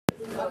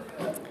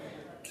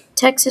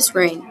Texas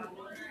rain.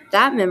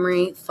 That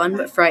memory, fun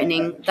but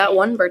frightening. That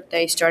one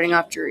birthday starting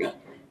off dreary.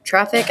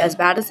 Traffic as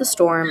bad as the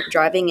storm,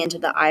 driving into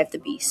the eye of the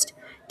beast.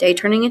 Day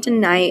turning into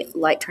night,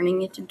 light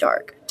turning into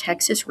dark.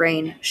 Texas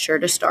rain, sure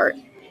to start.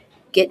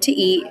 Get to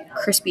eat,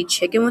 crispy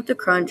chicken with the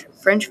crunch,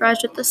 french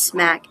fries with the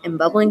smack, and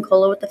bubbling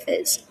cola with the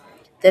fizz.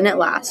 Then at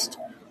last,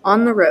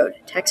 on the road,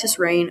 Texas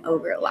rain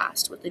over at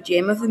last, with the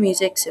jam of the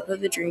music, sip of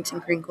the drinks,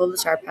 and crinkle of the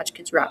Sour Patch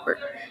Kids wrapper.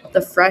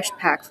 The fresh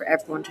pack for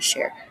everyone to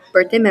share.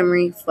 Birthday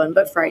memory, fun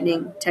but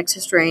frightening.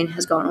 Texas rain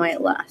has gone away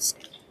at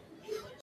last.